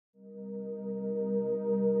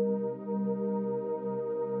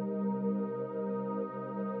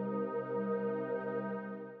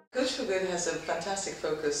Coach4good has a fantastic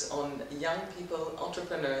focus on young people,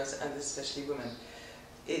 entrepreneurs, and especially women.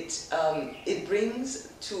 It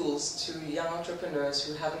brings tools to young entrepreneurs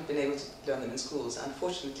who haven't been able to learn them in schools.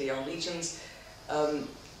 Unfortunately, our regions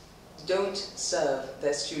don't serve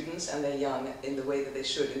their students and their young in the way that they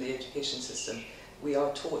should in the education system. We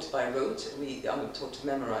are taught by rote, we are taught to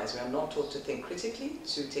memorize, we are not taught to think critically,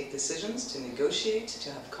 to take decisions, to negotiate,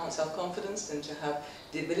 to have self-confidence, and to have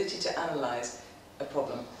the ability to analyze a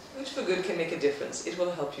problem. Coach4good can make a difference. It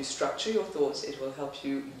will help you structure your thoughts, it will help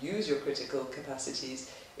you use your critical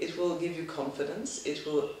capacities, it will give you confidence, it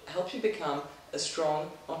will help you become a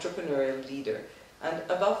strong entrepreneurial leader, and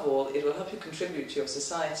above all, it will help you contribute to your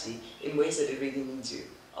society in ways that it really needs you.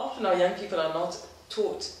 Often our young people are not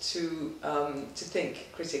taught to think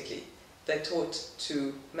critically, they're taught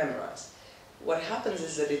to memorize. What happens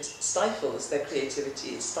is that it stifles their creativity,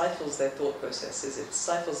 it stifles their thought processes, it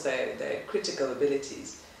stifles their critical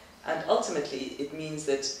abilities. And ultimately, it means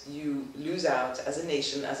that you lose out as a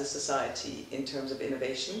nation, as a society, in terms of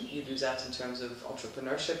innovation, you lose out in terms of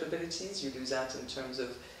entrepreneurship abilities, you lose out in terms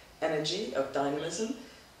of energy, of dynamism,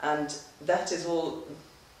 and that is all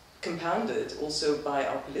compounded also by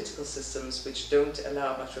our political systems, which don't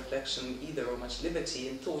allow much reflection either, or much liberty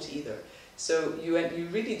in thought either. So you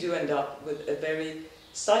really do end up with a very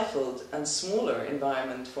stifled and smaller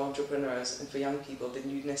environment for entrepreneurs and for young people than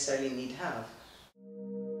you necessarily need have.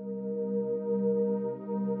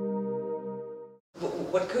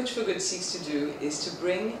 What Coach4good seeks to do is to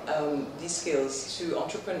bring these skills to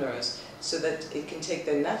entrepreneurs so that it can take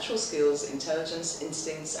their natural skills, intelligence,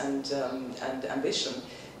 instincts, and ambition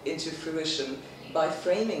into fruition by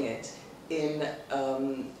framing it in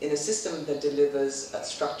a system that delivers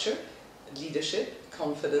structure, leadership,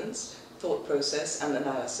 confidence, thought process, and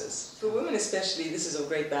analysis. For women especially, this is of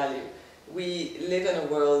great value. We live in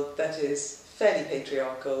a world that is fairly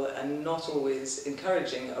patriarchal and not always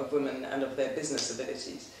encouraging of women and of their business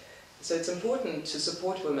abilities. So it's important to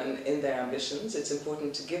support women in their ambitions, it's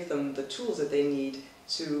important to give them the tools that they need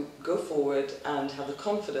to go forward and have the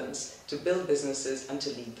confidence to build businesses and to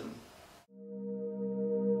lead them.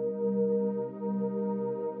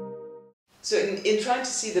 So in trying to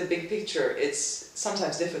see the big picture, it's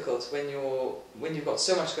sometimes difficult when you've got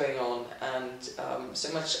so much going on and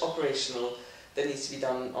so much operational that needs to be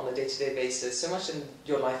done on a day-to-day basis, so much in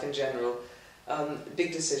your life in general,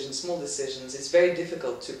 big decisions, small decisions. It's very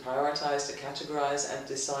difficult to prioritize, to categorize, and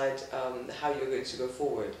decide how you're going to go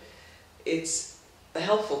forward. It's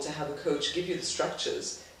helpful to have a coach give you the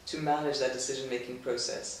structures to manage that decision-making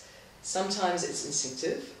process. Sometimes it's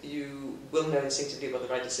instinctive, you will know instinctively what the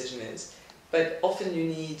right decision is, but often you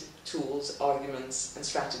need tools, arguments, and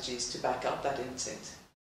strategies to back up that instinct.